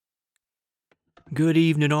Good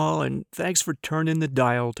evening, all, and thanks for turning the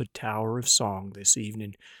dial to Tower of Song this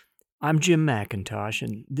evening. I'm Jim McIntosh,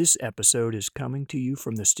 and this episode is coming to you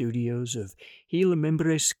from the studios of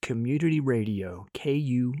Gila-Mimbres Community Radio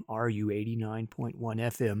KURU 89.1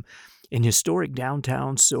 FM in historic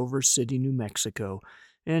downtown Silver City, New Mexico,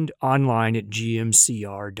 and online at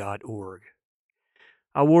gmcr.org.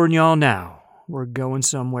 I'll warn y'all now, we're going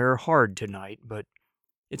somewhere hard tonight, but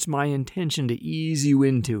it's my intention to ease you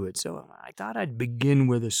into it, so I thought I'd begin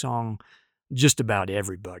with a song just about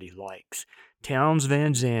everybody likes. Townes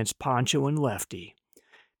Van Zant's Pancho and Lefty.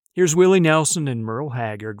 Here's Willie Nelson and Merle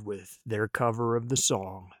Haggard with their cover of the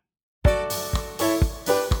song.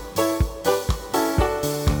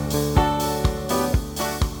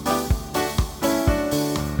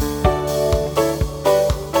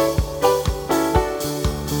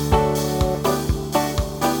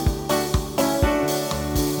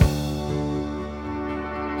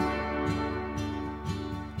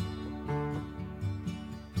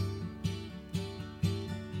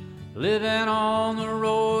 Living on the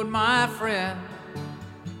road, my friend,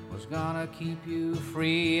 was gonna keep you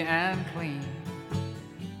free and clean.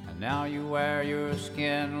 And now you wear your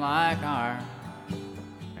skin like iron,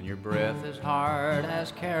 and your breath is hard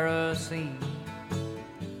as kerosene.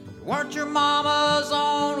 You weren't your mama's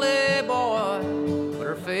only boy, but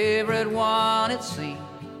her favorite one, it seemed.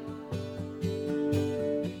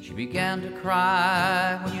 She began to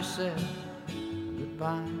cry when you said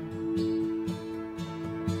goodbye.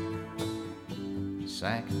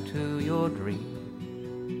 Sank into your dream.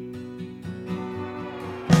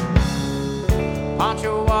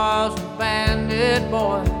 Pancho was a bandit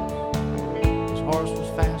boy. His horse was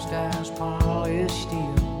fast as polished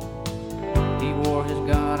steel. He wore his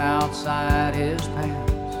gun outside his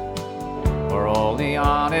pants for all the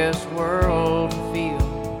honest world to feel.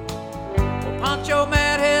 Well, Pancho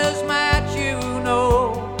met his match, you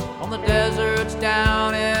know, on the deserts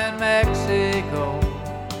down in Mexico.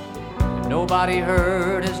 Nobody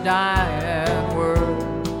heard his dying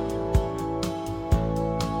words.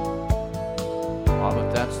 Oh,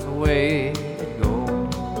 but that's the way it goes.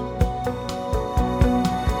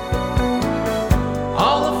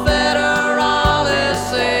 All the federales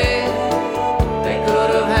say they could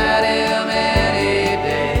have had him any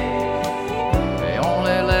day. They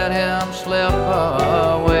only let him slip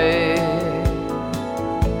away.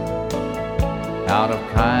 Out of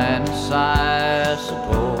kindness, I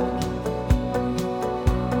suppose.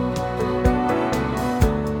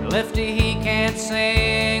 Lefty, he can't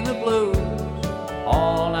sing the blues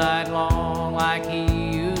all night long like he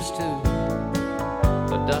used to.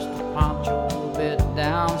 The dusty Pancho a bit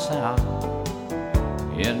down south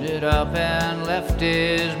ended up in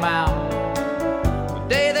Lefty's mouth. The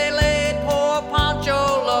day they laid poor Pancho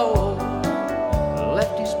low,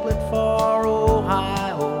 Lefty split for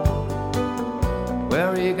Ohio,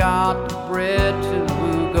 where he got the bread to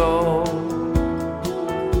go.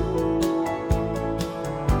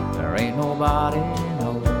 Nobody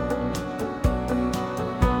knows.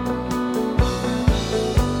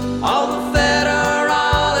 All the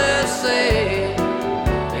federales say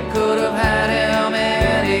they could have had him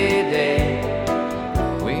any day.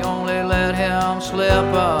 We only let him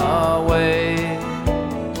slip away.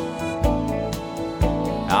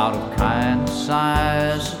 Out of kindness,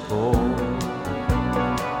 I suppose.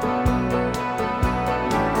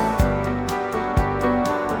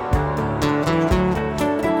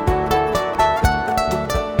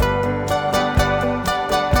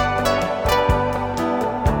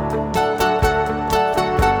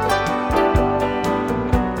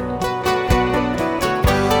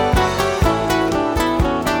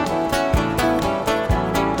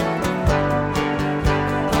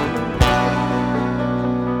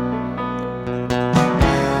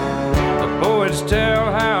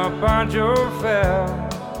 Pancho fell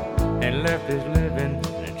and left his living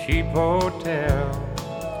in a cheap hotel.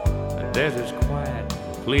 The desert's quiet,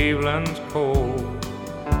 Cleveland's cold,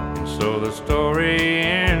 and so the story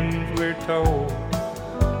ends, we're told.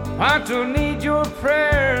 Pancho needs your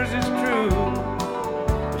prayers, it's true,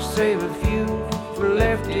 to save a few for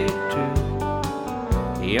Lefty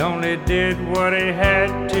too. He only did what he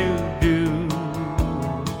had to do,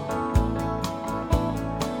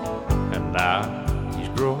 and now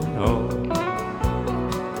growing old.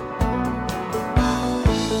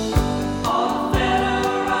 All the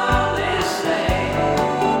federales say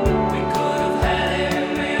we could have had him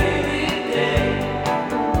any day.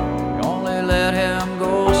 We only let him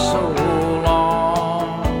go so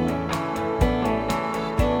long.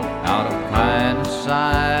 Out of kindness,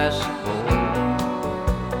 I suppose.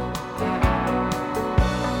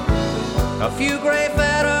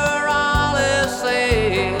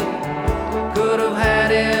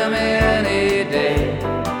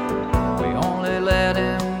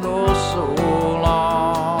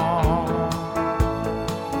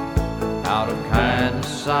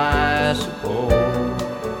 I suppose.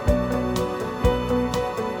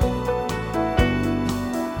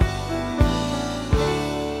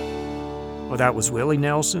 Well, that was Willie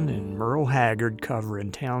Nelson and Merle Haggard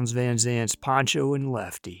covering Townes Van Zant's Poncho and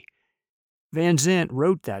Lefty. Van Zant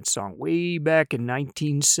wrote that song way back in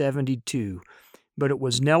 1972, but it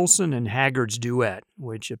was Nelson and Haggard's duet,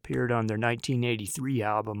 which appeared on their 1983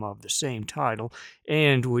 album of the same title,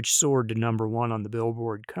 and which soared to #1 on the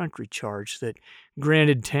Billboard country charts, that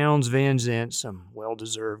granted Townes Van Zant some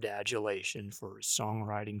well-deserved adulation for his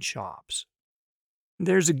songwriting chops.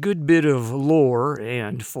 There's a good bit of lore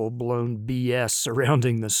and full-blown BS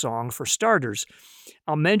surrounding the song. For starters,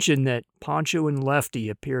 I'll mention that Poncho and Lefty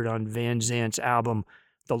appeared on Van Zant's album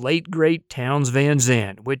The Late Great Townes Van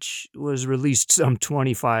Zant, which was released some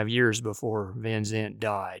 25 years before Van Zant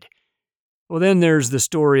died. Well, then there's the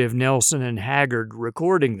story of Nelson and Haggard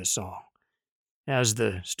recording the song. As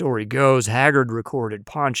the story goes, Haggard recorded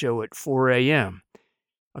Poncho at 4 a.m.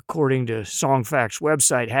 According to Songfact's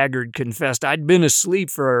website, Haggard confessed, "I'd been asleep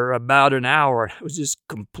for about an hour. I was just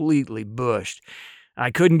completely bushed.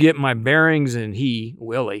 I couldn't get my bearings, and he,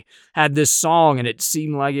 Willie, had this song, and it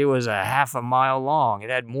seemed like it was a half a mile long. It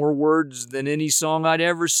had more words than any song I'd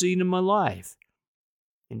ever seen in my life."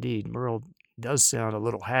 Indeed, Merle does sound a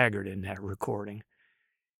little haggard in that recording.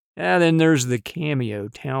 And then there's the cameo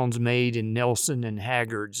Townes made in Nelson and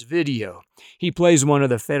Haggard's video. He plays one of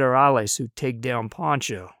the federales who take down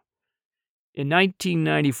Poncho. In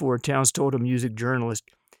 1994, Townes told a music journalist,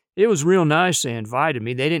 "It was real nice they invited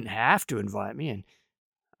me. They didn't have to invite me, and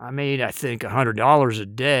I made, I think, $100 a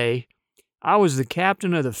day. I was the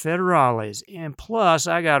captain of the federales, and plus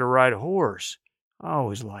I got to ride a horse. I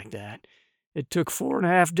always liked that. It took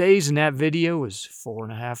 4.5 days, and that video was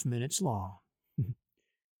 4.5 minutes long."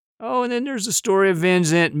 Oh, and then there's the story of Van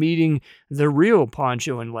Zant meeting the real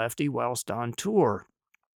Poncho and Lefty whilst on tour.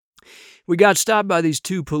 "We got stopped by these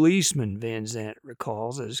two policemen," Van Zant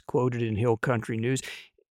recalls, as quoted in Hill Country News.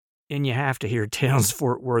 And you have to hear Townes'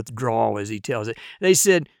 Fort Worth drawl as he tells it. "They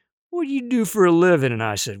said, 'What do you do for a living?' And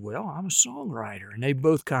I said, 'Well, I'm a songwriter.' And they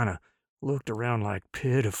both kind of looked around like,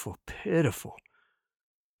 'Pitiful, pitiful.'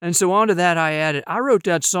 And so onto that I added, 'I wrote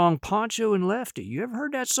that song, Poncho and Lefty. You ever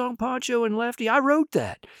heard that song, Poncho and Lefty? I wrote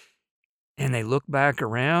that.' And they looked back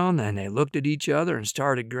around, and they looked at each other and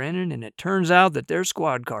started grinning, and it turns out that their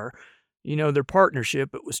squad car, their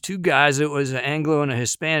partnership, it was two guys, it was an Anglo and a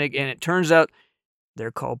Hispanic, and it turns out they're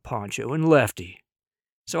called Poncho and Lefty.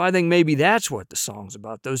 So I think maybe that's what the song's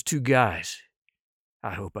about, those two guys.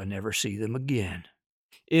 I hope I never see them again."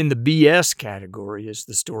 In the BS category is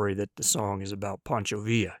the story that the song is about Pancho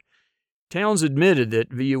Villa. Townes admitted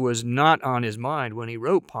that Villa was not on his mind when he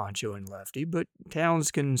wrote Poncho and Lefty, but Townes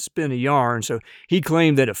can spin a yarn, so he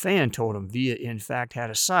claimed that a fan told him Villa in fact had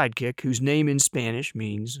a sidekick whose name in Spanish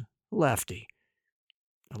means Lefty.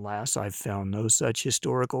 Alas, I've found no such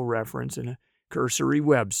historical reference in a cursory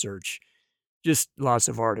web search. Just lots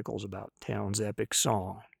of articles about Townes' epic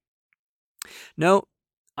song. No,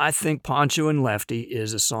 I think Poncho and Lefty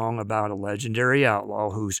is a song about a legendary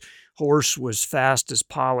outlaw whose horse was fast as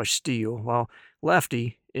polished steel, while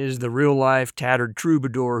Lefty is the real-life tattered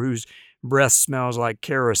troubadour whose breath smells like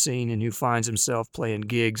kerosene and who finds himself playing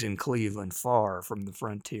gigs in Cleveland far from the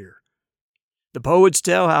frontier. The poets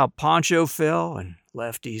tell how Poncho fell and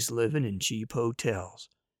Lefty's living in cheap hotels.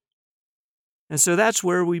 And so that's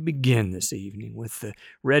where we begin this evening, with the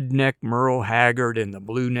redneck Merle Haggard and the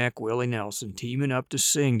blue-neck Willie Nelson teaming up to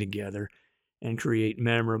sing together and create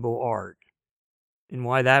memorable art. And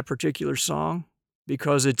why that particular song?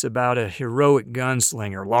 Because it's about a heroic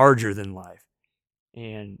gunslinger, larger than life,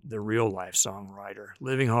 and the real-life songwriter,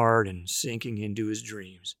 living hard and sinking into his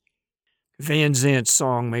dreams. Van Zant's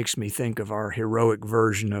song makes me think of our heroic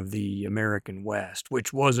version of the American West,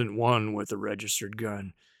 which wasn't won with a registered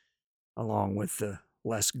gun, along with the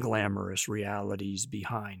less glamorous realities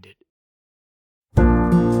behind it.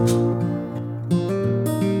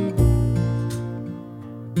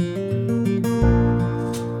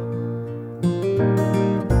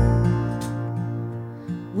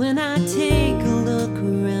 When I take a look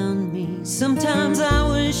around me, sometimes I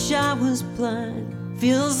wish I was blind.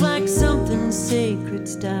 Feels like something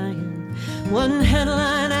sacred's dying, one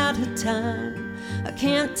headline at a time. I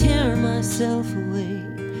can't tear myself away.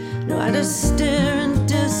 No, I just stare in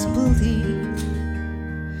disbelief.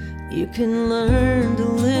 You can learn to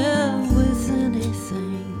live with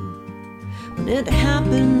anything when it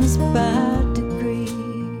happens by degrees.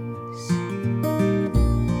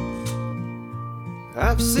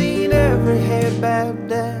 I've seen every head bowed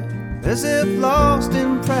down as if lost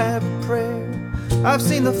in private prayer. I've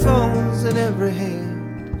seen the phones in every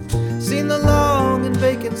hand, seen the long and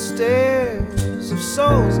vacant stares of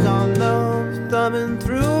souls gone numb, thumbing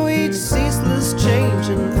through each ceaseless change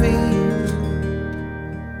and theme.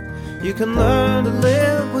 You can learn to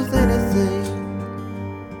live with anything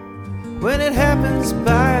when it happens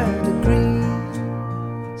by degrees.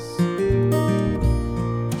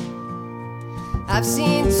 I've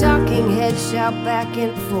seen talking heads shout back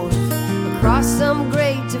and forth across some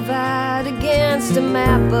great divide against a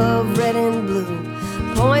map of red and blue,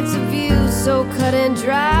 points of view so cut and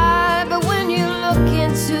dry. But when you look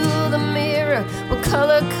into the mirror, what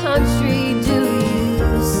color country do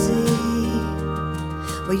you see?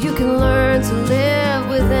 Well, you can learn to live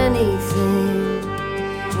with anything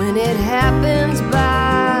when it happens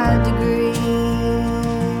by degrees.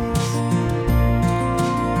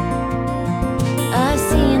 I've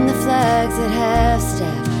seen the flags at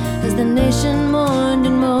half-staff as the nation mourned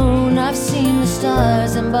and moaned. I've seen the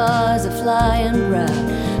stars and bars a flying bright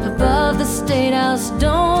above the State House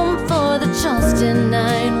dome. For the Charleston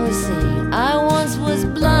 9 we sing, I once was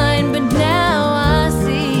blind, but now I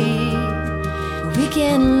see. We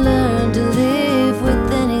can learn to live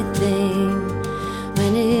with anything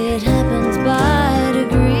when it happens by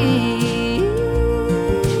degrees.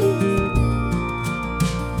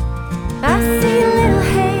 I see little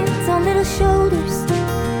hands on little shoulders,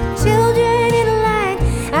 children in a line.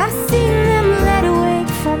 I've seen them led away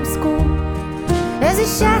from school as the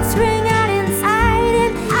shots ring out inside.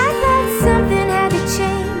 And I thought something had to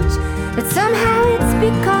change, but somehow it's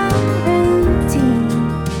become routine.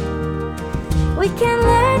 We can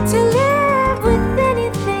learn to live with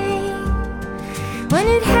anything when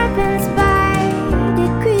it happens by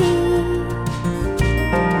degrees.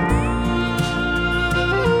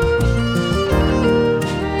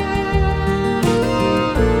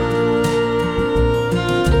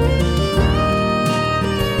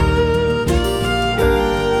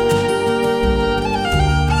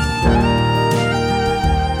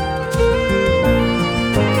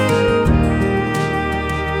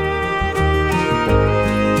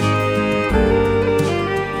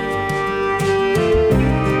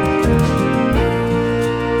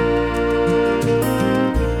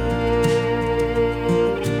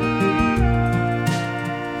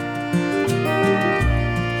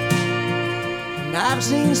 I've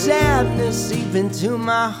seen sadness seep into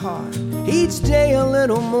my heart, each day a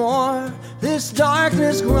little more. This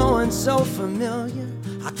darkness growing so familiar,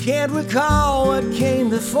 I can't recall what came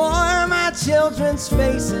before. My children's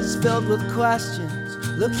faces filled with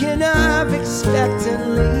questions, looking up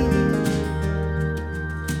expectantly,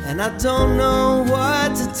 and I don't know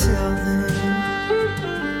what to tell them.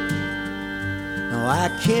 No, I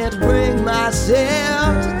can't bring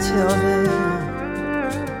myself to tell them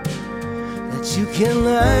you can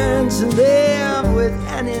learn to live with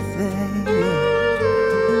anything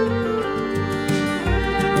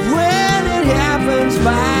when it happens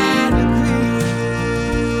by degrees.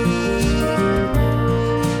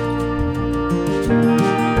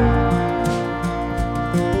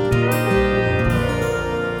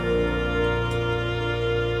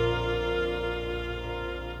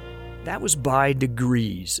 That was By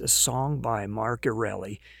Degrees, a song by Mark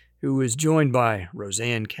Erelli, who was joined by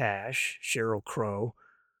Roseanne Cash, Sheryl Crow,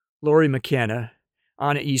 Lori McKenna,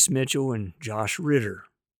 Anna East Mitchell, and Josh Ritter.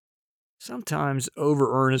 Sometimes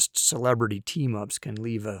over-earnest celebrity team-ups can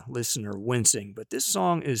leave a listener wincing, but this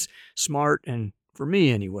song is smart and, for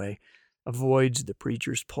me anyway, avoids the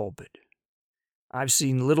preacher's pulpit. I've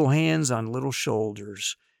seen little hands on little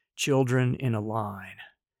shoulders, children in a line.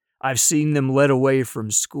 I've seen them led away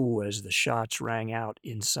from school as the shots rang out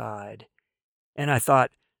inside. And I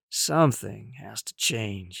thought, something has to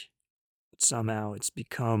change, but somehow it's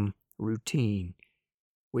become routine.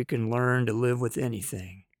 We can learn to live with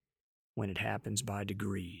anything when it happens by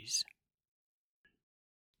degrees.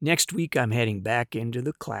 Next week, I'm heading back into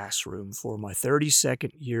the classroom for my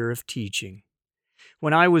 32nd year of teaching.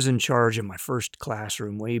 When I was in charge of my first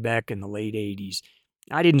classroom way back in the late 80s,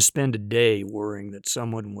 I didn't spend a day worrying that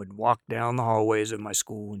someone would walk down the hallways of my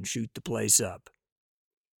school and shoot the place up.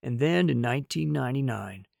 And then in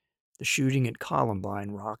 1999, the shooting at Columbine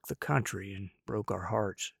rocked the country and broke our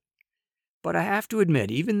hearts. But I have to admit,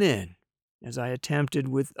 even then, as I attempted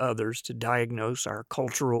with others to diagnose our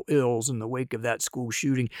cultural ills in the wake of that school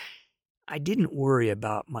shooting, I didn't worry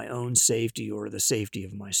about my own safety or the safety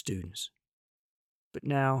of my students. But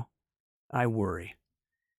now, I worry.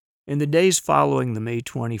 In the days following the May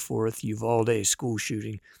 24th Uvalde school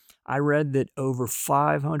shooting, I read that over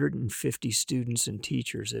 550 students and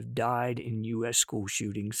teachers have died in U.S. school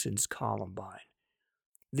shootings since Columbine.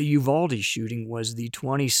 The Uvalde shooting was the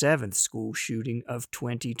 27th school shooting of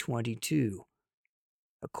 2022.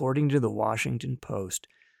 According to the Washington Post,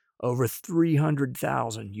 over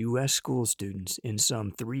 300,000 U.S. school students in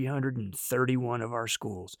some 331 of our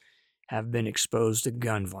schools have been exposed to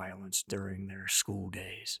gun violence during their school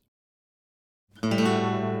days.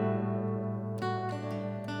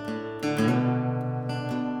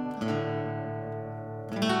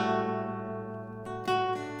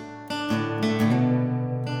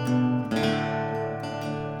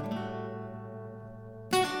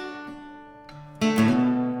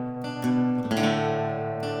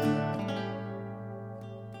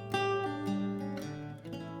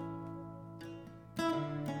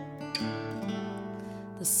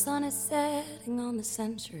 The sun is setting on the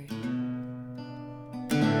century,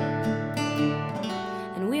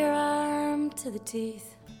 and we are armed to the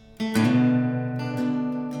teeth.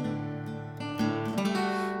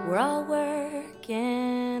 We're all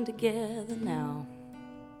working together now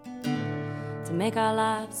to make our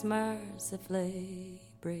lives mercifully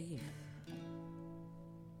brief.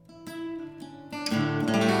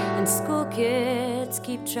 And school kids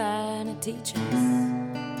keep trying to teach us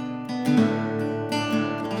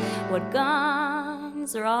what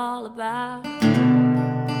guns are all about.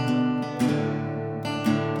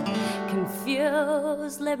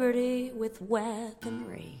 Confuse liberty with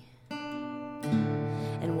weaponry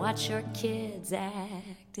and watch your kids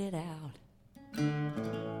act it out.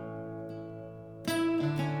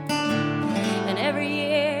 And every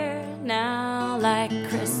year now, like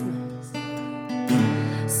Christmas,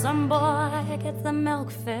 some boy gets the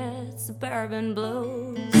milk-fed suburban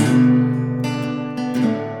blues,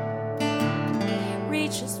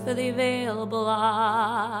 reaches for the available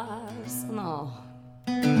arsenal,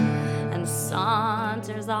 and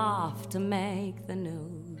saunters off to make the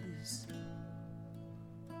news.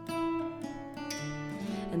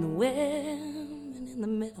 And the women in the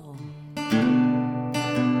middle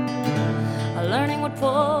are learning what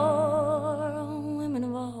poor women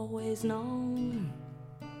have always known,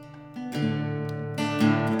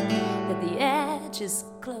 that the edge is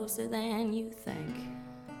closer than you think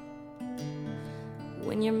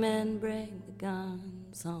when your men bring the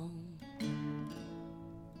guns home.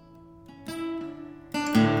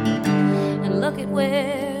 And look at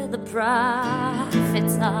where the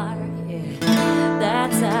profits are, yeah.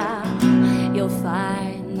 That's how you'll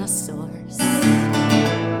find the source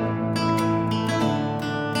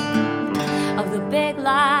of the big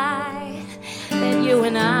lie that you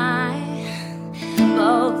and I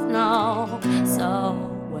both know so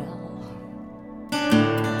well.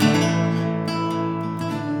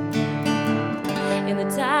 In the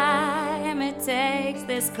time it takes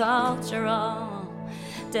this cultural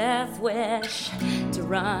death wish to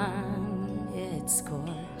run its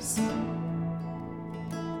course,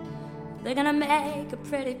 they're gonna make a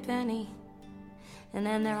pretty penny, and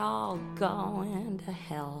then they're all going to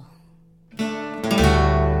hell.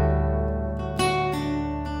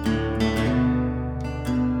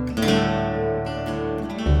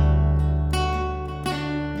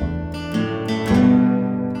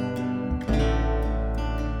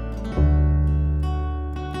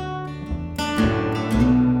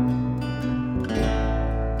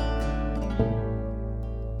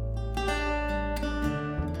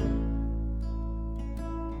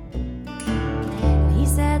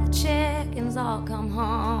 All come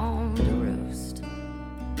home to roost.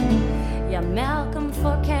 Yeah, Malcolm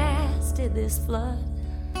forecasted this flood.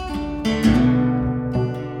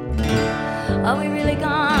 Are we really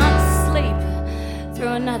gonna sleep through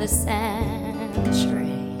another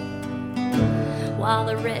century while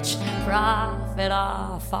the rich profit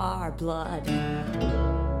off our blood?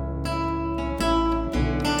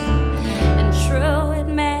 And true, it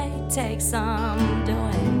may take some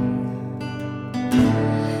doing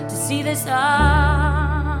to see this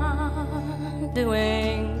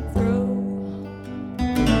undoing through,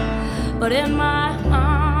 but in my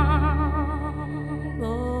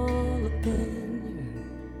humble opinion,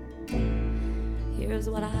 here's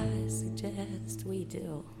what I suggest we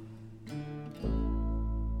do.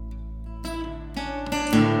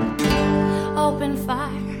 Open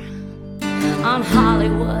fire on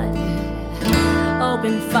Hollywood,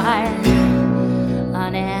 open fire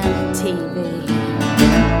on MTV,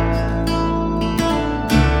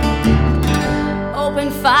 open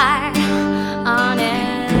fire on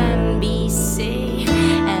NBC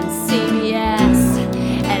and CBS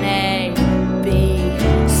and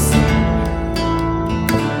ABC.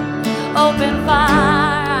 Open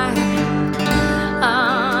fire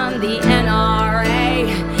on the NRA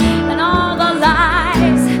and all the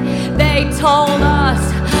lies they told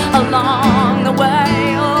us along the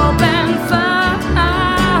way. Open fire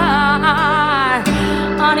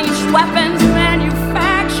on each weapons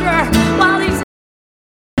manufacturer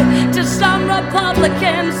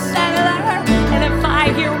Republican senator. And if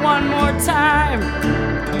I hear one more time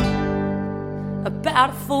about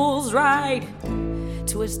a fool's right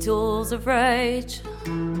to his tools of rage,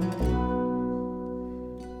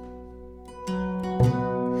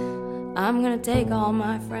 I'm gonna take all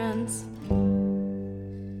my friends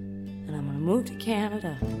and I'm gonna move to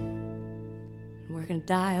Canada, and we're gonna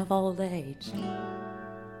die of old age.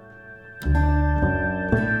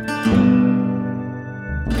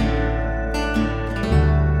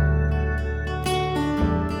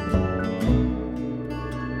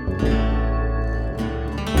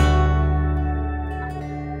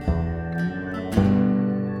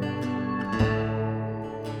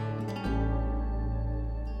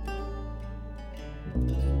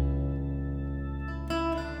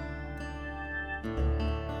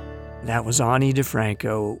 That was Ani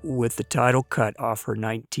DeFranco with the title cut off her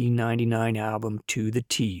 1999 album To the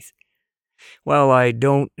Teeth. While I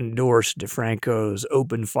don't endorse DeFranco's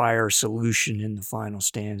open-fire solution in the final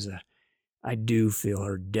stanza, I do feel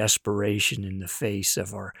her desperation in the face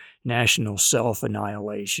of our national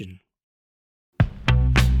self-annihilation.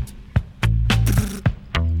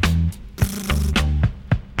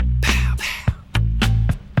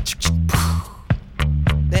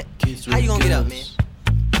 How you gonna get up, man?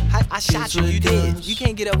 I shot you, you did. You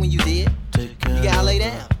can't get up when you did. You gotta lay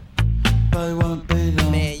down.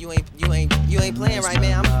 Man, you ain't playing right,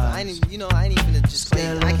 man. I ain't even finna just play.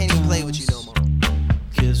 I can't even play with you no more.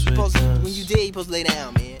 When you did, you supposed to lay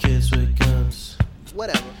down, man.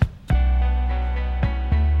 Whatever.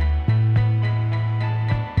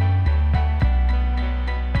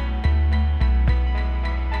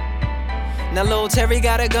 Now Lil Terry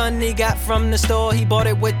got a gun he got from the store. He bought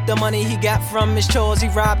it with the money he got from his chores.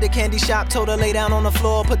 He robbed a candy shop, told her lay down on the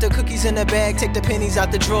floor. Put the cookies in the bag, take the pennies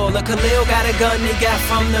out the drawer. Look, Khalil got a gun he got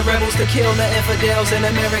from the rebels to kill the infidels and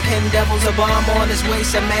American devils. A bomb on his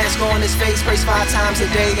waist, a mask on his face. Prays 5 times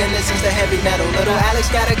a day and listens to heavy metal. Little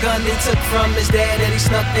Alex got a gun he took from his dad that he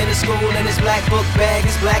snuck into school in his black book bag.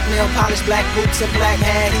 His black nail polish, black boots and black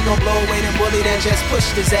hat. He gon' blow away the bully that just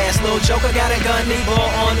pushed his ass. Lil Joker got a gun he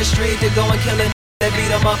bought on the street to go and kill it. They beat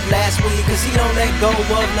him up last week, cause he don't let go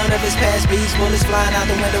of none of his past beats. Bullets flying out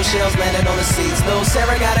the window, shells landing on the seats. Lil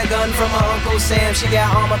Sarah got a gun from her Uncle Sam. She got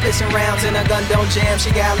armor pissing rounds and her gun don't jam. She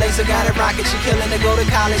got laser, got a rocket, she killing to go to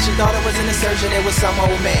college. She thought it was an insurgent, it was some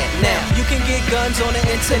old man. Now, you can get guns on the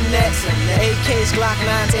internet, AKs, Glock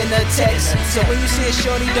 9s in the text. So when you see a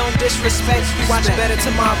shorty, don't disrespect. You watch Better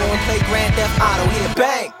Tomorrow and play Grand Theft Auto, hear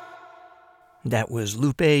bang! That was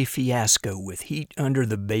Lupe Fiasco with Heat Under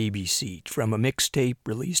the Baby Seat from a mixtape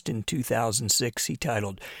released in 2006 he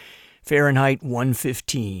titled Fahrenheit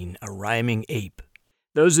 115, A Rhyming Ape.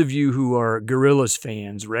 Those of you who are Gorillaz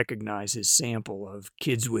fans recognize his sample of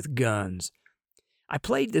Kids with Guns. I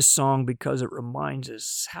played this song because it reminds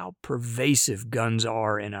us how pervasive guns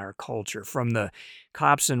are in our culture, from the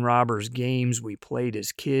cops and robbers games we played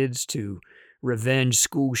as kids to revenge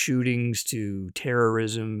school shootings to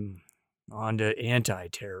terrorism, onto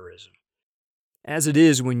anti-terrorism. As it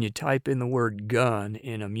is, when you type in the word gun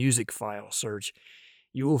in a music file search,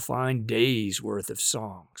 you will find days worth of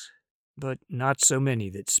songs, but not so many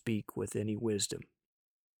that speak with any wisdom.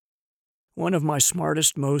 One of my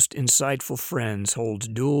smartest, most insightful friends holds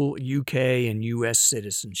dual UK and US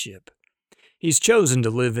citizenship. He's chosen to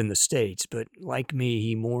live in the States, but like me,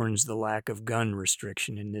 he mourns the lack of gun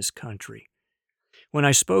restriction in this country. When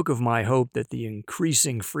I spoke of my hope that the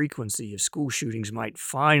increasing frequency of school shootings might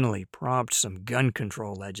finally prompt some gun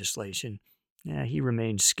control legislation, he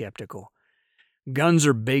remained skeptical. Guns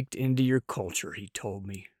are baked into your culture, he told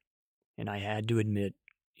me, and I had to admit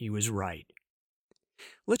he was right.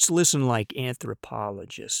 Let's listen like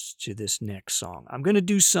anthropologists to this next song. I'm going to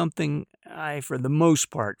do something I, for the most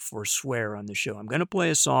part, forswear on the show. I'm going to play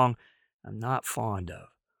a song I'm not fond of.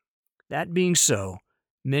 That being so,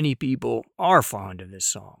 many people are fond of this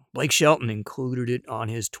song. Blake Shelton included it on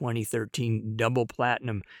his 2013 double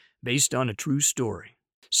platinum based on a true story.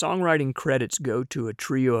 Songwriting credits go to a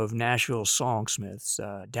trio of Nashville songsmiths,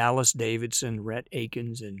 Dallas Davidson, Rhett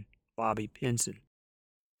Akins, and Bobby Pinson.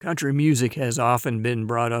 Country music has often been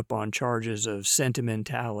brought up on charges of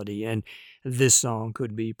sentimentality, and this song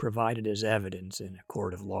could be provided as evidence in a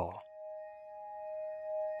court of law.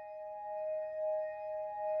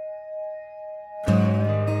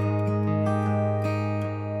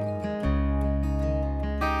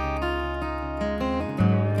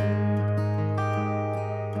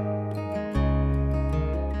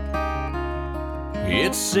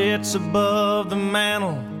 It sits above the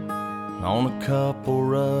mantel on a couple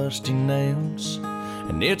rusty nails,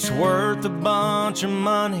 and it's worth a bunch of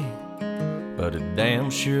money, but it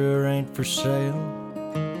damn sure ain't for sale.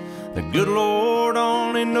 The good Lord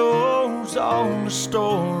only knows all the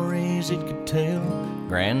stories it could tell.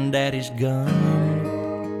 Granddaddy's gun.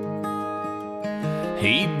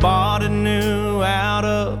 He bought it new out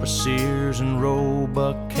of a Sears and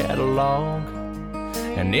Roebuck catalog,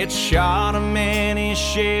 and it shot a many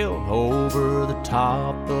shell over the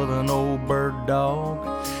top of an old bird dog.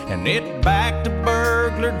 And it backed a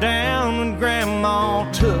burglar down when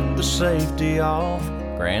Grandma took the safety off.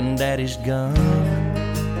 Granddaddy's gun.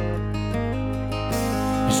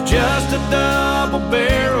 It's just a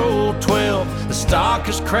double-barrel 12. The stock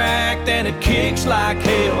is cracked and it kicks like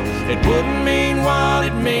hell. It wouldn't mean what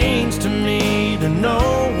it means to me to no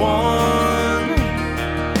one.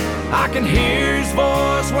 I can hear his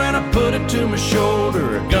voice when I put it to my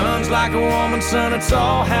shoulder. A gun's like a woman, son, it's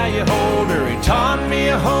all how you hold her. He taught me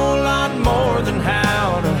a whole lot more than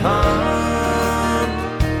how to hunt.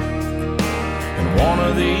 And one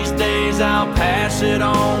of these days I'll pass it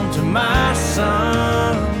on to my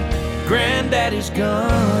son. Granddaddy's gun.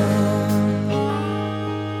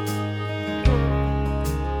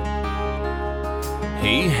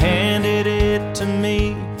 He handed it to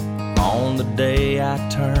me on the day I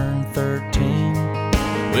turned 13,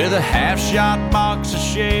 with a half-shot box of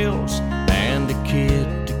shells and a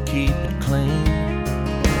kid to keep it clean.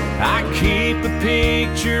 I keep a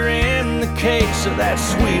picture in the case of that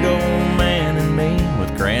sweet old man and me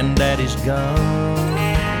with Granddaddy's gun.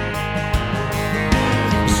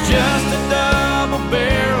 It's just a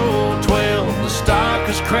double-barrel 12. The stock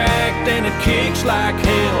is cracked and it kicks like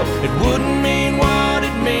hell. It wouldn't mean what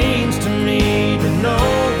it means to me to no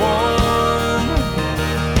one.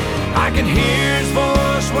 I can hear his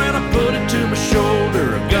voice when I put it to my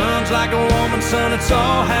shoulder. A gun's like a woman, son, it's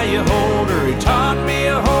all how you hold her. He taught me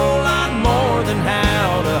a whole lot more than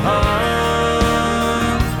how to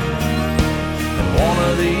hunt. And one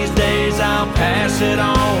of these days I'll pass it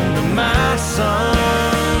on to my son.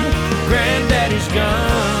 Granddaddy's gun.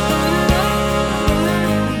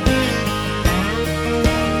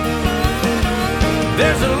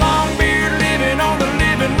 There's a long beard living on the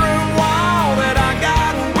living room wall that I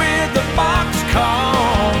got with a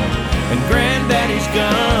boxcar and Granddaddy's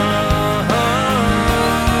gun.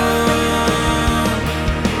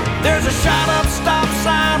 There's a shot up stop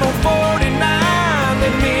sign on 49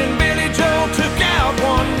 that me and Billy Joe took out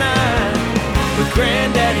one night with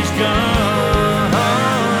Granddaddy's gun.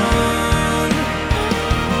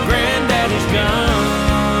 Granddaddy's gun.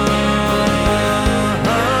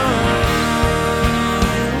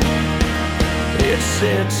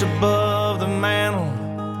 Sits above the mantel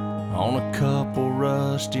on a couple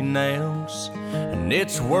rusty nails, and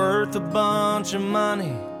it's worth a bunch of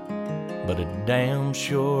money, but it damn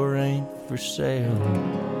sure ain't for sale.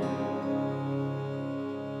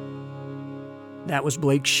 That was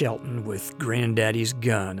Blake Shelton with Granddaddy's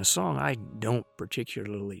Gun, a song I don't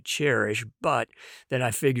particularly cherish, but that I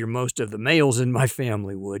figure most of the males in my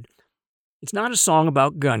family would. It's not a song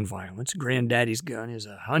about gun violence. Granddaddy's gun is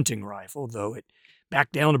a hunting rifle, though it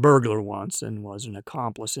backed down a burglar once and was an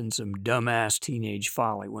accomplice in some dumbass teenage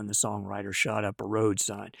folly when the songwriter shot up a road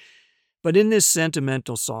sign. But in this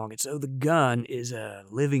sentimental song, it's the gun is a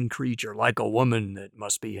living creature, like a woman that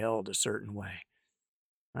must be held a certain way.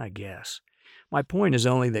 I guess. My point is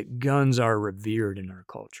only that guns are revered in our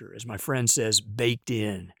culture, as my friend says, baked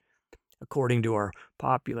in. According to our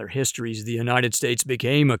popular histories, the United States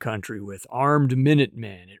became a country with armed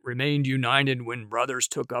Minutemen. It remained united when brothers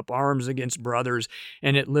took up arms against brothers,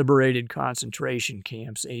 and it liberated concentration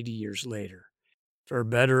camps 80 years later. For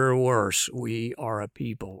better or worse, we are a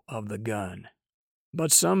people of the gun.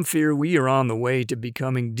 But some fear we are on the way to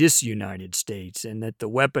becoming disunited states, and that the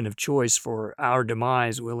weapon of choice for our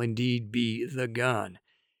demise will indeed be the gun.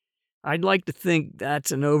 I'd like to think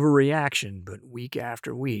that's an overreaction, but week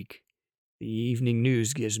after week, the evening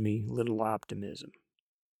news gives me little optimism.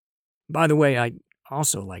 By the way, I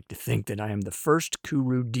also like to think that I am the first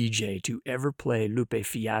KURU DJ to ever play Lupe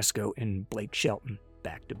Fiasco and Blake Shelton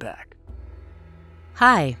back to back.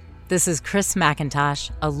 Hi, this is Chris McIntosh,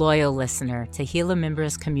 a loyal listener to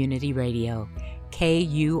Gila-Mimbres Community Radio,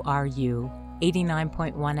 KURU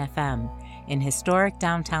 89.1 FM in historic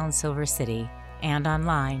downtown Silver City and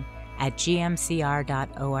online at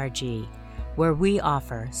gmcr.org, where we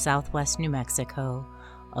offer Southwest New Mexico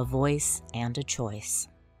a voice and a choice.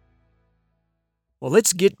 Well,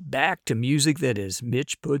 let's get back to music that, as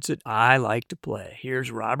Mitch puts it, I like to play.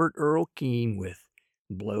 Here's Robert Earl Keen with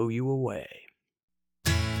Blow You Away.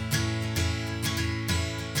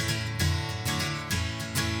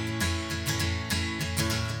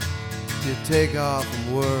 You take off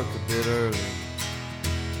from work a bit early,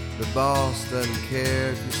 The boss doesn't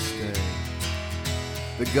care if you stay.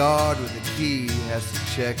 The guard with the key has to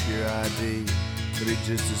check your ID, but he'd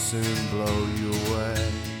just as soon blow you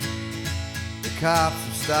away. The cops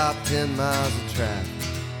have stopped 10 miles of traffic.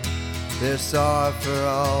 They're sorry for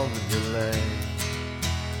all the delay.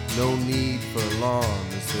 No need for alarm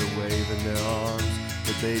as they're waving their arms,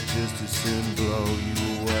 but they just as soon blow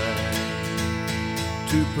you away.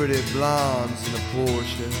 Two pretty blondes in a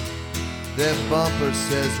Porsche. Their bumper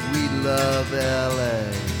says we love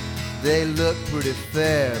LA. They look pretty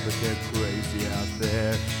fair, but they're crazy out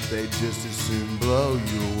there. They just as soon blow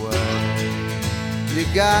you away. You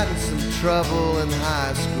got in some trouble in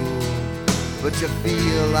high school, but you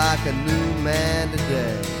feel like a new man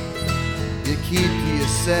today. You keep to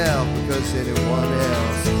yourself because anyone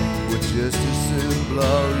else would just as soon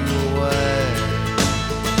blow you away.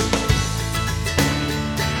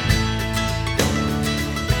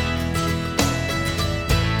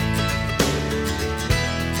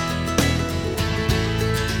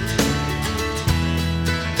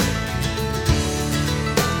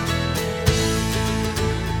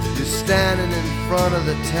 Standing in front of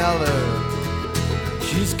the teller,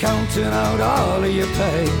 she's counting out all of your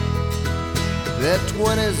pay. They're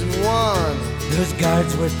 20s and ones, there's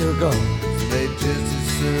guards with their guns, they just as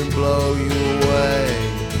soon blow you away.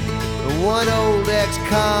 The one old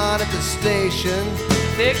ex-con at the station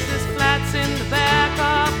fixes flats in the back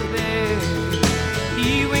of the bay.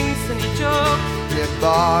 He winks and he jokes, there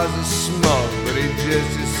bars of smoke, but he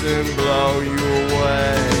just as soon blow you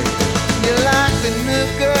away. You like the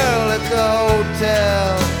new girl at the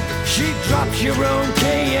hotel, she drops your own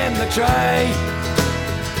key in the tray.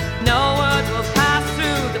 No words will pass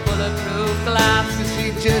through the bulletproof glass, and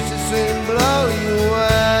she just as soon blow you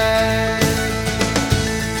away.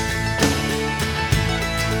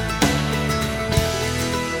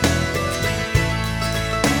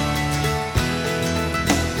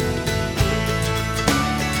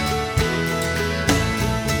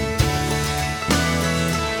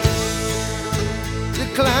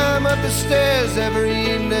 Climb up the stairs every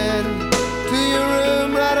evening to your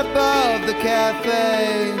room right above the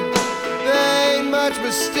cafe. There ain't much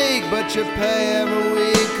mistake, but you pay every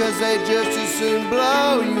week, cause they just as soon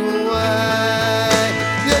blow you away.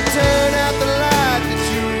 You turn out the light that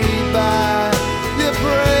you read by, you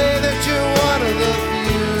pray that you're one of the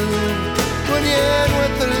few. When you're in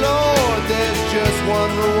with the Lord, there's just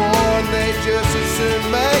one reward, they just as soon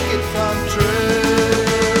make it come true.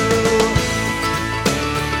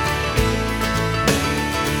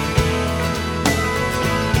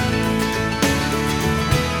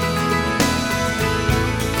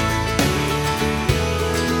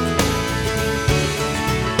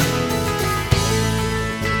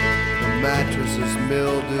 Mattress is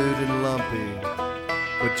mildewed and lumpy,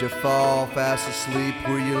 but you fall fast asleep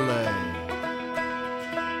where you lay.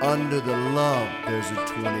 Under the lump there's a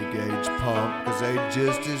 20-gauge pump, cause they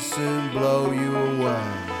just as soon blow you away.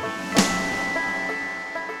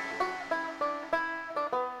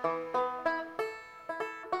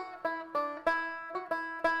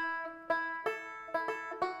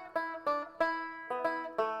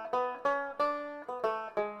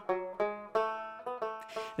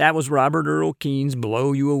 That was Robert Earl Keen's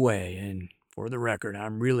Blow You Away, and for the record,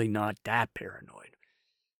 I'm really not that paranoid.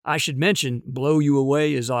 I should mention, Blow You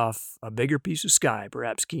Away is off A Bigger Piece of Sky,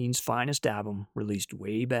 perhaps Keen's finest album, released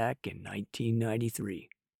way back in 1993.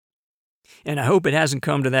 And I hope it hasn't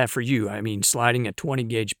come to that for you. I mean, sliding a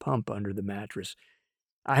 20-gauge pump under the mattress.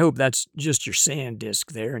 I hope that's just your sand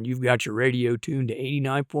disk there, and you've got your radio tuned to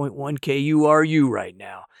 89.1 KURU right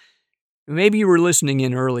now. Maybe you were listening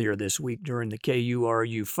in earlier this week during the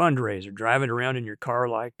KURU fundraiser, driving around in your car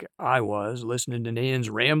like I was, listening to Nan's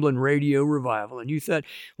Ramblin' Radio Revival, and you thought,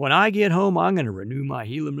 when I get home, I'm going to renew my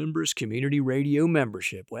Gila-Mimbres Community Radio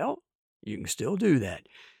membership. Well, you can still do that.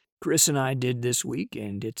 Chris and I did this week,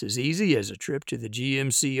 and it's as easy as a trip to the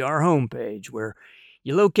GMCR homepage, where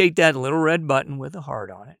you locate that little red button with a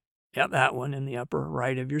heart on it. Yep, that one in the upper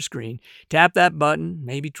right of your screen. Tap that button,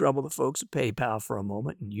 maybe trouble the folks at PayPal for a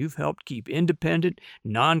moment, and you've helped keep independent,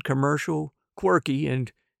 non-commercial, quirky,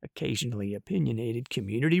 and occasionally opinionated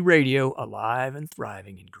community radio alive and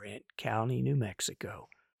thriving in Grant County, New Mexico.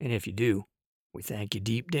 And if you do, we thank you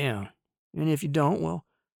deep down. And if you don't, well,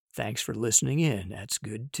 thanks for listening in. That's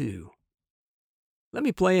good too. Let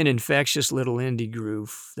me play an infectious little indie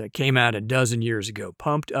groove that came out a dozen years ago,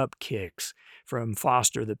 Pumped Up Kicks, from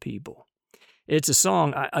Foster the People. It's a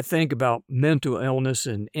song, I think, about mental illness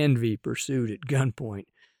and envy pursued at gunpoint.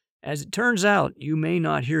 As it turns out, you may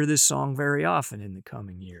not hear this song very often in the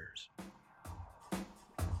coming years.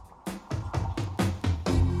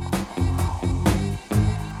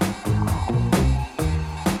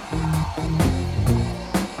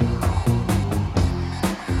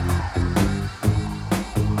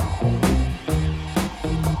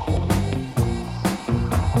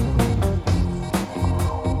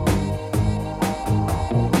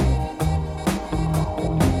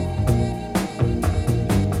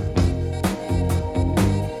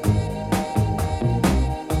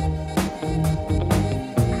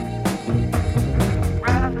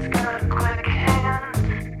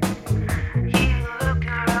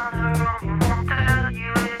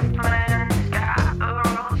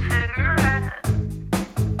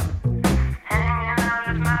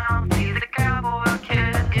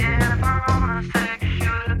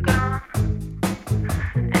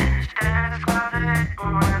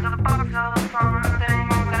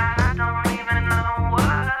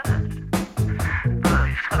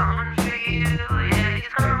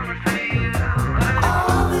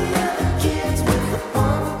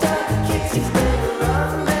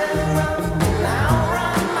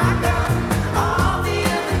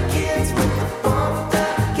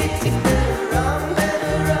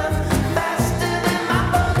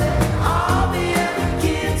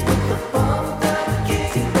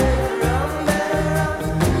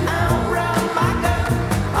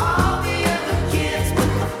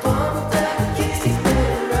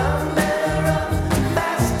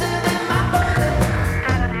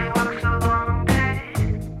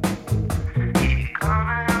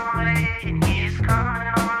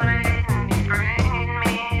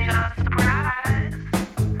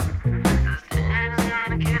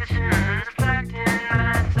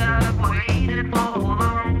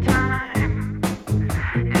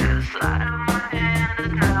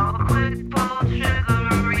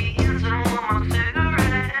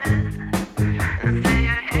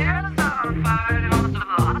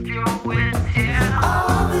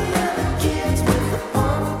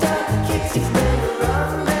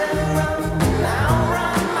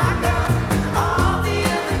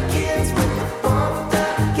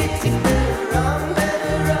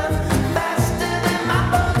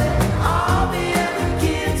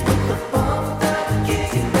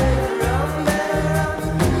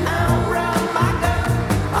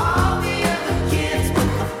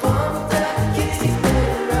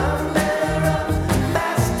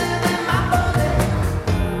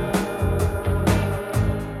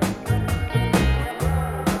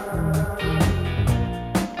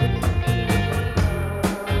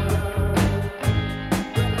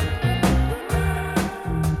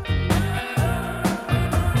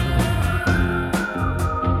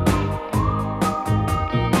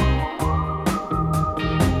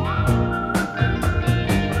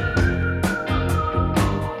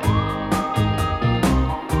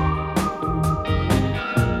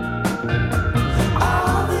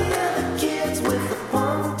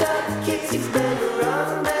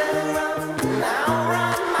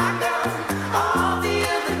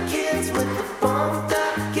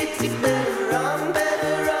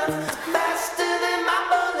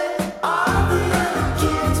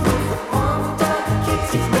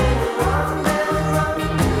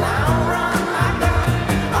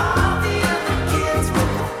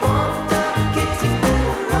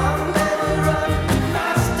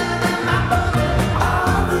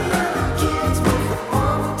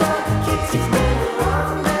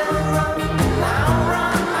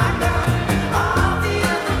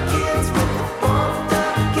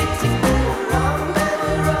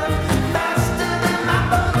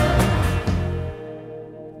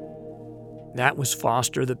 That was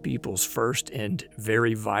Foster the People's first and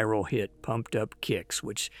very viral hit, Pumped Up Kicks,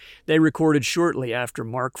 which they recorded shortly after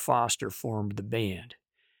Mark Foster formed the band.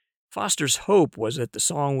 Foster's hope was that the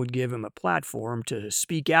song would give him a platform to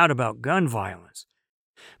speak out about gun violence.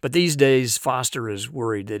 But these days, Foster is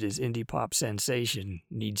worried that his indie pop sensation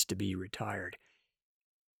needs to be retired.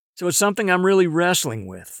 So it's something I'm really wrestling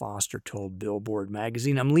with, Foster told Billboard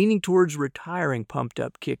magazine. I'm leaning towards retiring Pumped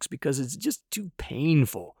Up Kicks because it's just too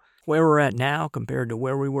painful. Where we're at now compared to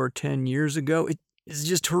where we were 10 years ago, it's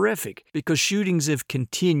just horrific because shootings have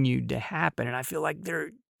continued to happen, and I feel like there are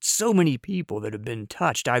so many people that have been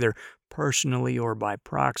touched, either personally or by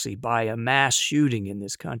proxy, by a mass shooting in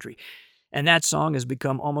this country. And that song has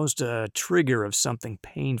become almost a trigger of something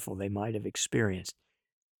painful they might have experienced.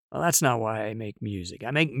 Well, that's not why I make music.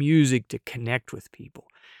 I make music to connect with people.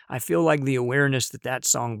 I feel like the awareness that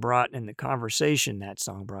song brought and the conversation that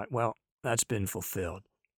song brought, well, that's been fulfilled.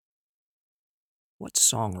 What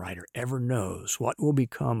songwriter ever knows what will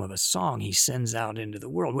become of a song he sends out into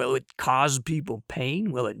the world? Will it cause people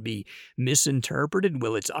pain? Will it be misinterpreted?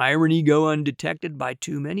 Will its irony go undetected by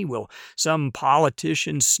too many? Will some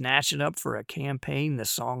politician snatch it up for a campaign the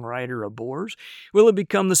songwriter abhors? Will it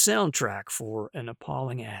become the soundtrack for an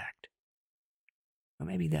appalling act? Well,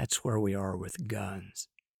 maybe that's where we are with guns.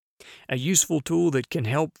 A useful tool that can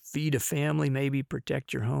help feed a family, maybe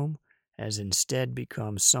protect your home, has instead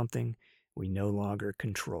become something we no longer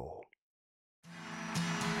control.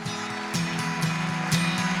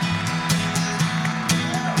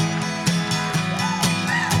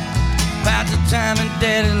 About the time that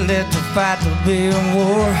Daddy let the fight to be a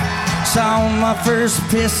war, saw my first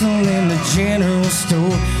pistol in the general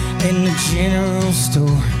store. In the general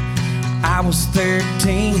store, I was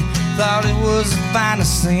 13, thought it was the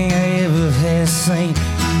finest thing I ever had seen.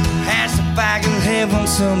 Asked if I could have one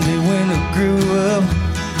someday when I grew up.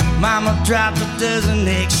 Mama dropped a dozen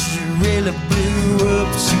eggs, she really blew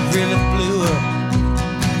up. She really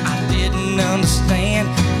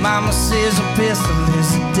Mama says a pistol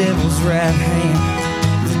is the devil's right hand.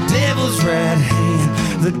 The devil's right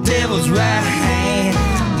hand. The devil's right hand.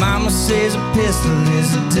 Mama says a pistol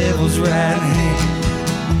is the devil's right hand.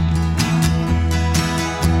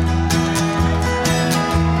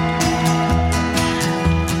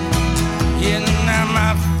 Yeah, now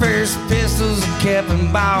my first pistol's a cap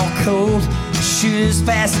and ball cold. Shoot as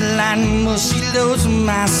fast as lightning, well she loads of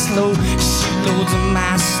my slow. She loads of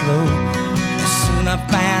my slow. Soon I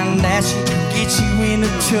find out she can get you into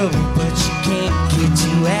trouble, but she can't get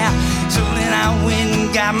you out. So then I went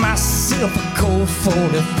and got myself a Colt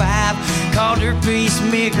 45. Called her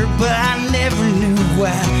peacemaker, but I never knew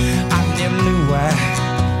why. I never knew why.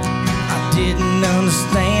 I didn't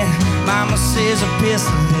understand. Mama says a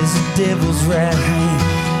pistol is the devil's right hand.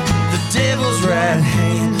 The devil's right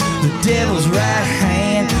hand. The devil's right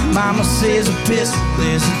hand. Mama says a pistol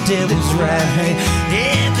is the devil's right hand.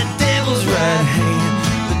 Yeah, the devil's right hand.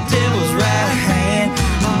 The devil's right hand.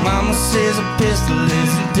 Mama says a pistol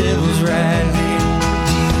is the devil's right hand.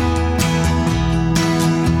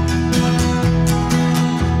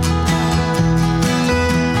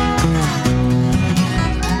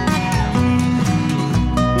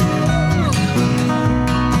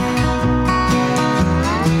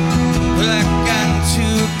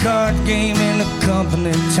 Card game in a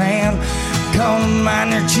company town. Caught a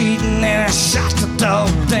miner cheating and I shot the dog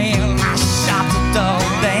down. I shot the dog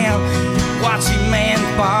down. Watch a man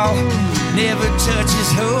fall. Never touch his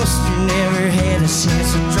holster, never had a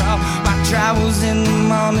chance to draw. My trial was in the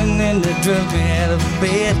morning and they drug me out of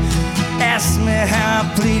bed. Asked me how I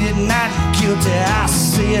pleaded not guilty. I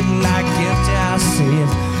said not guilty. I said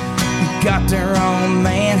you got the wrong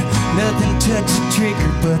man. Nothing touched the trigger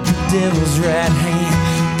but the devil's right hand.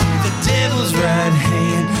 The devil's right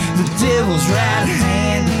hand. The devil's right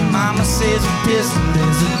hand. Mama says a pistol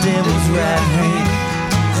is the devil's right hand.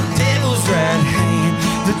 The devil's right hand.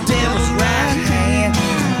 The devil's right hand.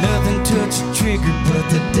 Nothing touched the trigger but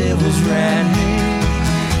the devil's right hand.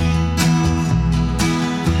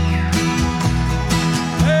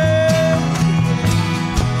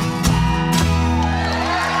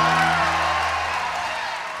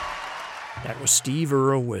 That was Steve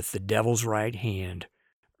Earle with The Devil's Right Hand.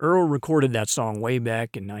 Earle recorded that song way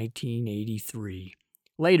back in 1983.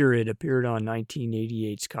 Later, it appeared on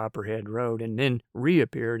 1988's Copperhead Road and then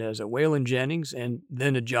reappeared as a Waylon Jennings and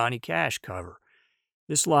then a Johnny Cash cover.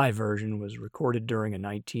 This live version was recorded during a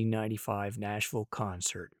 1995 Nashville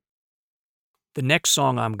concert. The next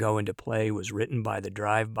song I'm going to play was written by the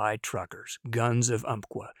Drive-By Truckers, Guns of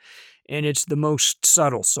Umpqua, and it's the most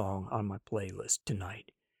subtle song on my playlist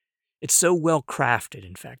tonight. It's so well crafted,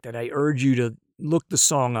 in fact, that I urge you to look the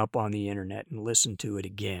song up on the internet and listen to it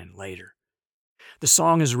again later. The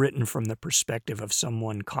song is written from the perspective of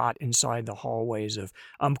someone caught inside the hallways of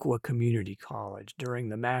Umpqua Community College during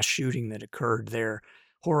the mass shooting that occurred there,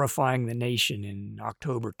 horrifying the nation in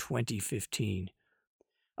October 2015.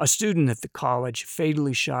 A student at the college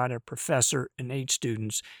fatally shot a professor and 8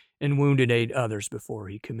 students and wounded 8 others before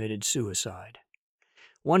he committed suicide.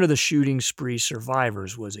 One of the shooting spree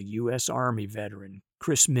survivors was a U.S. Army veteran,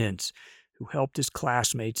 Chris Mintz, who helped his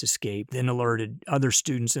classmates escape, then alerted other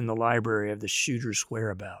students in the library of the shooter's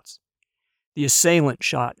whereabouts. The assailant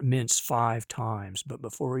shot Mintz 5 times, but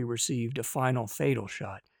before he received a final fatal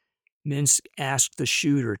shot, Mintz asked the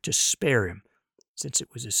shooter to spare him, since it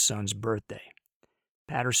was his son's birthday.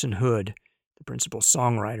 Patterson Hood, the principal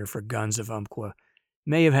songwriter for Guns of Umpqua,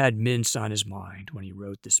 may have had Mintz on his mind when he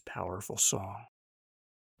wrote this powerful song.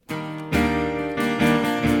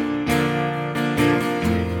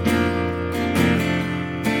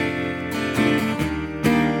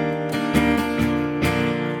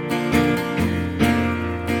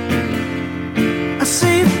 I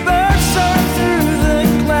see birds soar through the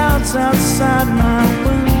clouds outside my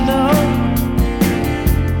window.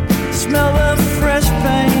 Smell the fresh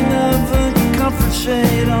paint of a comfort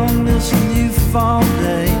shade on this new fall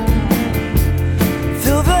day.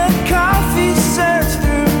 Feel the coffee surge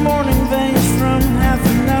through morning veins from half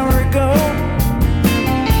an hour ago.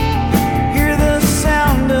 Hear the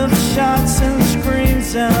sound of shots and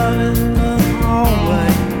screams out in the hallway.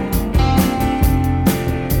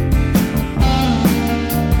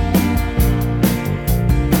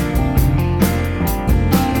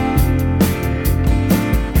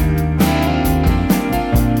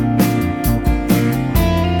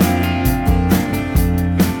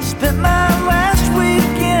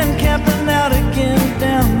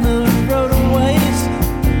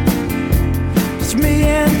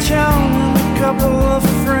 Couple of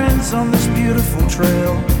friends on this beautiful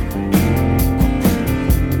trail.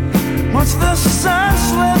 Once the sun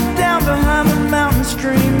slipped down behind the mountain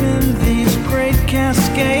stream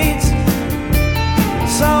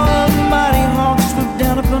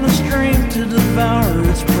devour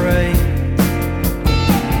its prey.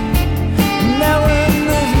 Now we're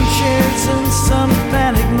moving chairs in some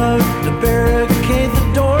panic mode to barricade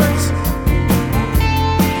the doors.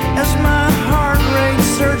 As my heart rate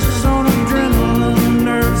surges on adrenaline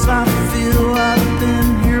nerves, I feel I've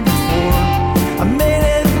been here before. I made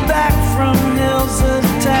it back from hell's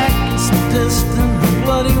attack, some distant and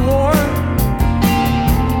bloody war,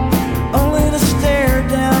 only to stare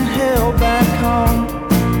down hell back home.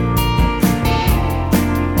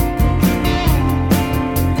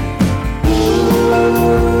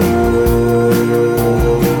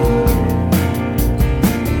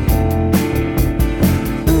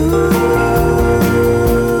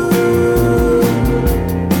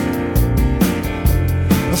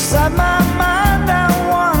 Inside my mind I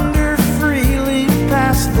wander freely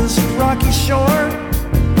past this rocky shore.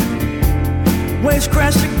 Waves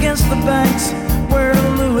crash against the banks where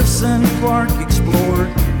Lewis and Clark explored.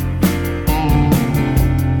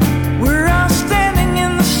 We're all standing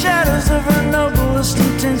in the shadows of our noblest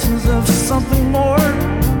intentions of something more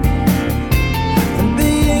than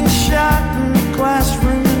being shot in a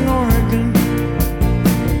classroom in Oregon.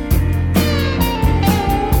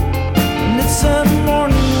 And it's a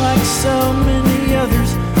morning like so many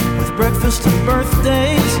others, with breakfast and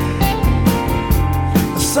birthdays.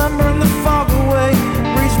 The sun burned the fog away,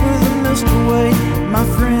 breeze blew the mist away. My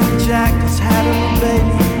friend Jack has had a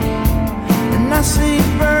baby, and I see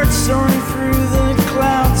birds soaring through the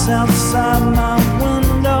clouds outside my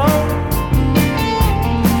window.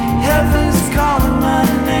 Heaven's calling my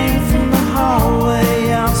name from the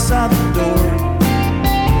hallway outside the door.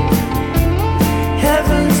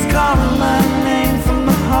 Heaven's calling my name from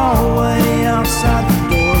the hallway outside the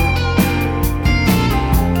door.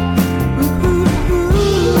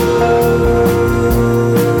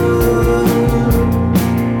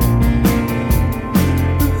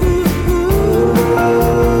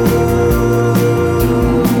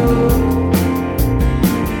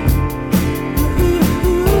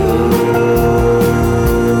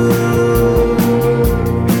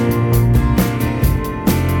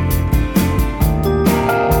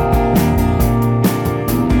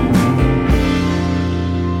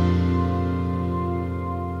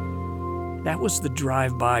 The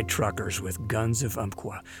Drive-By Truckers with Guns of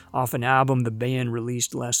Umpqua, off an album the band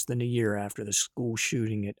released less than a year after the school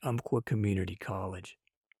shooting at Umpqua Community College.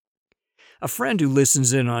 A friend who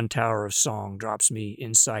listens in on Tower of Song drops me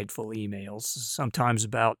insightful emails, sometimes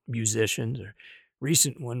about musicians. A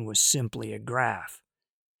recent one was simply a graph.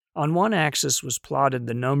 On one axis was plotted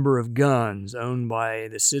the number of guns owned by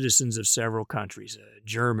the citizens of several countries,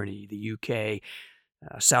 Germany, the UK,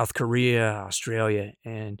 South Korea, Australia,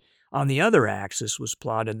 and on the other axis was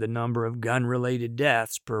plotted the number of gun-related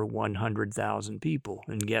deaths per 100,000 people.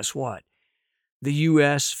 And guess what? The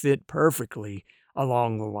U.S. fit perfectly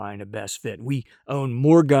along the line of best fit. We own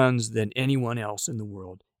more guns than anyone else in the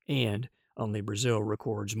world, and only Brazil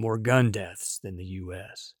records more gun deaths than the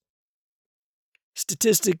U.S.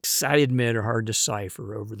 Statistics, I admit, are hard to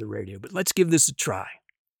decipher over the radio, but let's give this a try.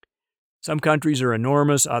 Some countries are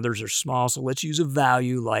enormous, others are small, so let's use a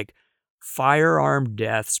value like firearm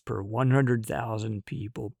deaths per 100,000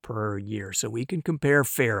 people per year, so we can compare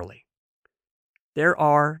fairly. There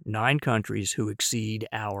are 9 countries who exceed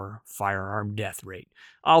our firearm death rate,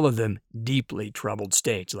 all of them deeply troubled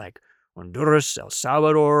states like Honduras, El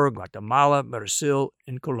Salvador, Guatemala, Brazil,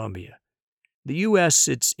 and Colombia. The U.S.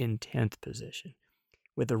 sits in 10th position,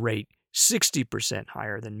 with a rate 60%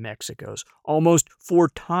 higher than Mexico's, almost 4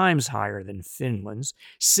 times higher than Finland's,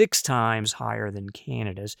 6 times higher than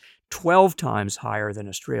Canada's, 12 times higher than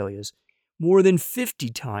Australia's, more than 50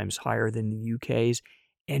 times higher than the UK's,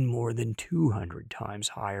 and more than 200 times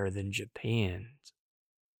higher than Japan's.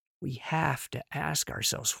 We have to ask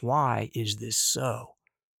ourselves, why is this so?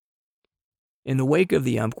 In the wake of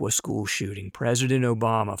the Umpqua school shooting, President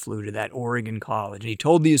Obama flew to that Oregon college, and he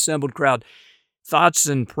told the assembled crowd, "Thoughts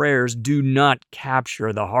and prayers do not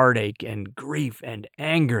capture the heartache and grief and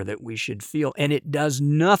anger that we should feel, and it does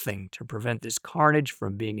nothing to prevent this carnage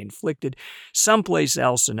from being inflicted someplace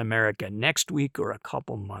else in America next week or a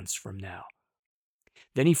couple months from now."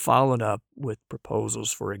 Then he followed up with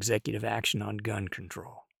proposals for executive action on gun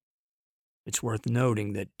control. It's worth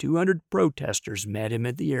noting that 200 protesters met him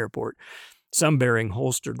at the airport, some bearing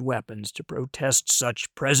holstered weapons to protest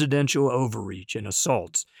such presidential overreach and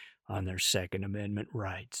assaults on their Second Amendment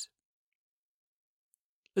rights.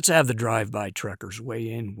 Let's have the Drive-By Truckers weigh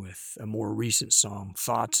in with a more recent song,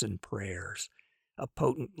 Thoughts and Prayers, a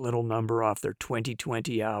potent little number off their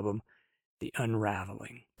 2020 album, The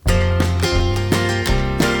Unraveling.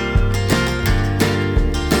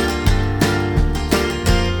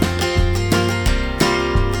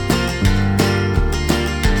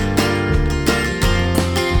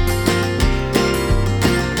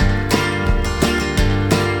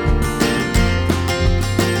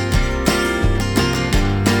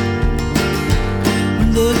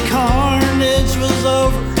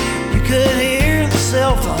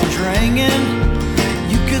 phones ringing.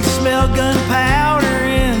 You could smell gunpowder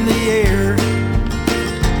in the air.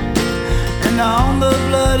 And on the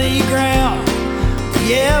bloody ground,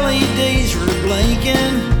 the LEDs were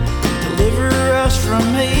blinking. Deliver us from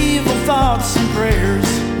evil thoughts and prayers.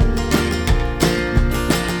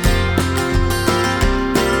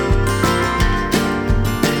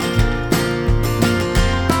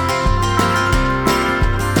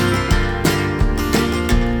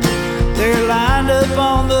 They're lined up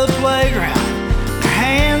on the playground, their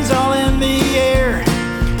hands all in the air.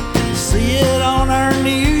 See it on our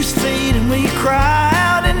news feed and we cry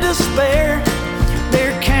out in despair.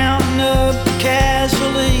 They're counting up the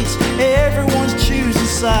casualties, everyone's choosing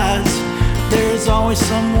sides. There's always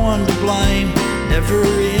someone to blame, never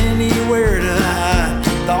anywhere to hide.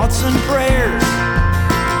 Thoughts and prayers,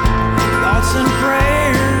 thoughts and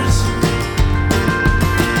prayers.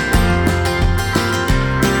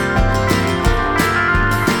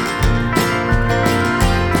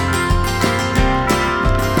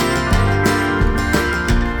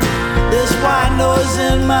 This white noise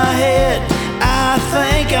in my head, I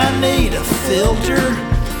think I need a filter,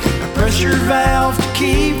 a pressure valve to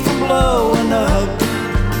keep from blowing up.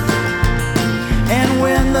 And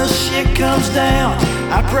when the shit comes down,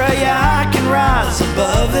 I pray I can rise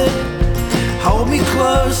above it. Hold me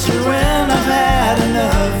closer when I've had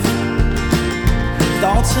enough.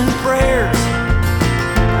 Thoughts and prayers,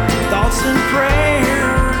 thoughts and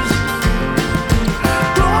prayers.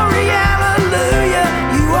 Glory, hallelujah,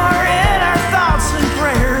 you are in our thoughts and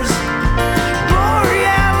prayers. Glory,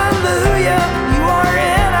 hallelujah, you are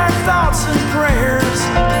in our thoughts and prayers.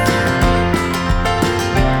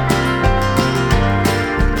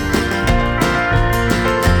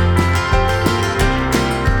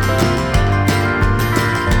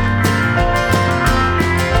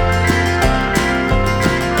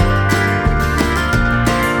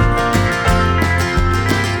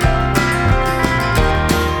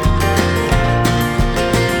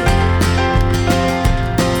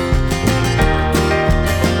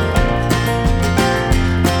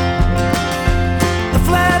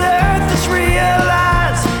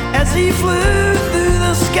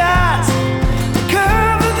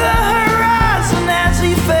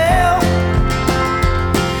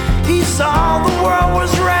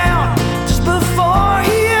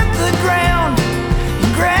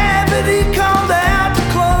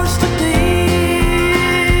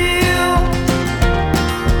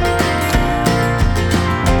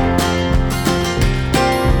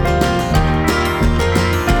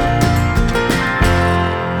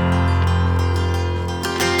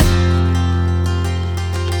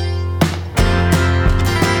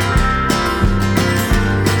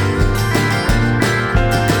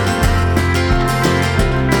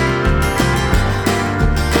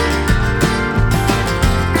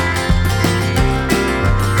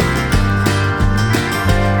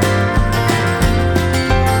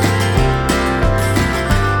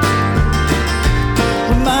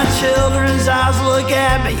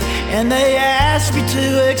 And they ask me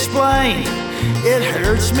to explain. It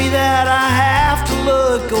hurts me that I have to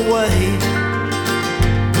look away.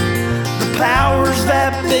 The powers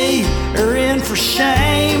that be are in for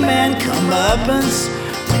shame and comeuppance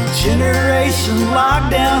when generation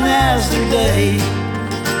lockdown has their day.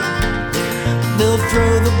 They'll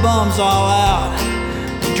throw the bums all out,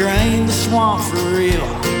 drain the swamp for real.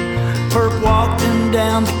 Perp walk them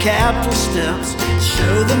down the Capitol steps,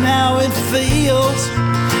 show them how it feels.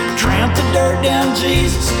 Tramp the dirt down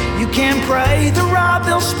Jesus, you can't pray the rod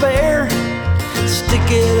they'll spare. Stick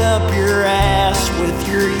it up your ass with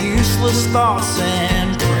your useless thoughts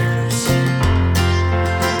and prayers.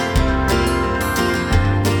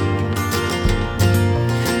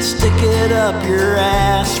 Stick it up your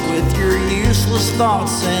ass with your useless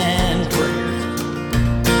thoughts and prayers.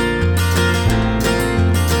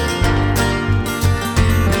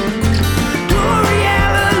 Glory,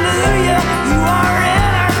 hallelujah, you are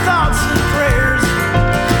in our thoughts and prayers.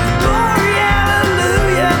 Glory,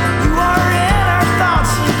 hallelujah, you are in our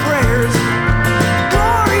thoughts and prayers.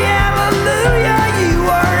 Glory, hallelujah, you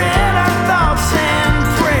are in our thoughts and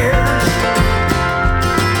prayers.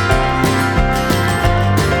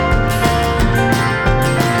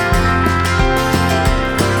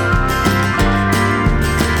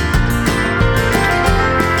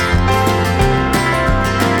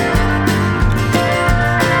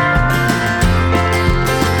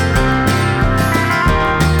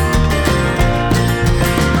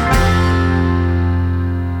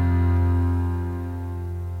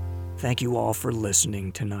 Thank you all for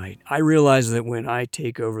listening tonight. I realize that when I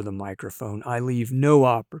take over the microphone, I leave no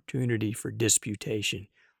opportunity for disputation.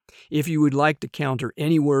 If you would like to counter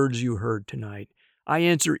any words you heard tonight, I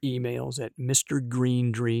answer emails at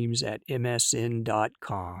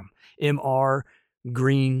mrgreendreams@msn.com. MR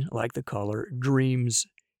Green, like the color, dreams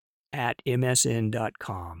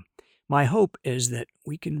 @msn.com. My hope is that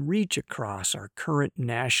we can reach across our current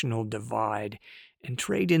national divide and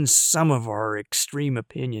trade in some of our extreme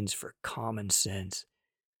opinions for common sense.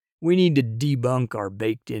 We need to debunk our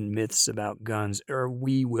baked-in myths about guns, or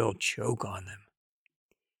we will choke on them.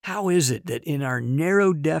 How is it that in our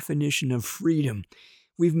narrow definition of freedom,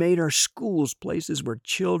 we've made our schools places where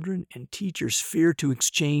children and teachers fear to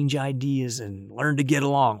exchange ideas and learn to get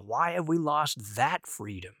along? Why have we lost that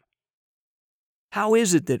freedom? How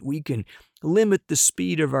is it that we can limit the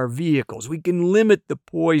speed of our vehicles? We can limit the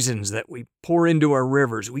poisons that we pour into our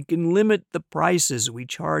rivers. We can limit the prices we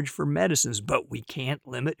charge for medicines, but we can't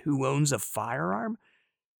limit who owns a firearm?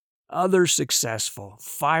 Other successful,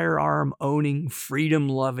 firearm-owning,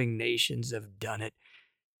 freedom-loving nations have done it,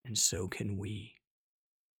 and so can we.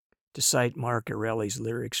 To cite Mark Aureli's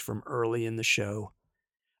lyrics from early in the show,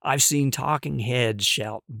 I've seen talking heads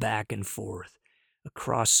shout back and forth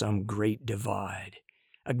across some great divide,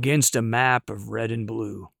 against a map of red and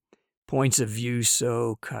blue, points of view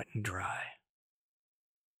so cut and dry.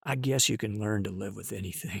 I guess you can learn to live with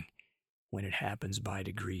anything when it happens by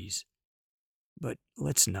degrees. But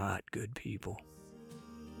let's not, good people.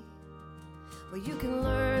 Well, you can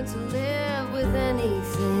learn to live with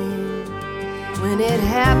anything when it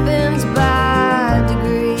happens by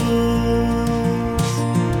degrees.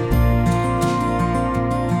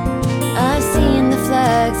 I've seen the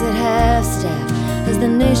flags at half-staff as the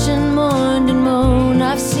nation mourned and moaned.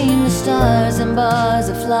 I've seen the stars and bars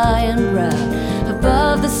a flying proud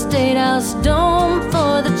above the State House dome.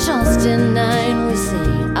 For the Charleston 9 we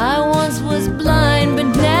sing, I once was blind, but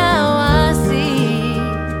now I see.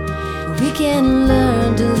 We can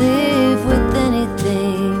learn to live with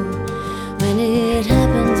anything when it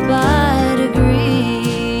happens by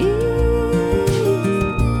degrees.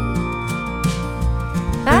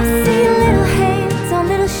 I see little hands on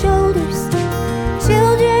little shoulders,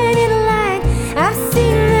 children in a line. I've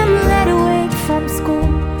seen them led away from school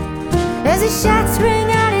as the shots ring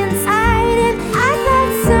out inside, and I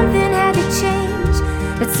thought something had to change,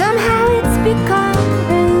 but somehow it's become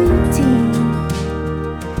routine.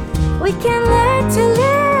 We can learn to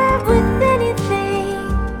live with anything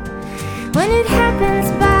when it happens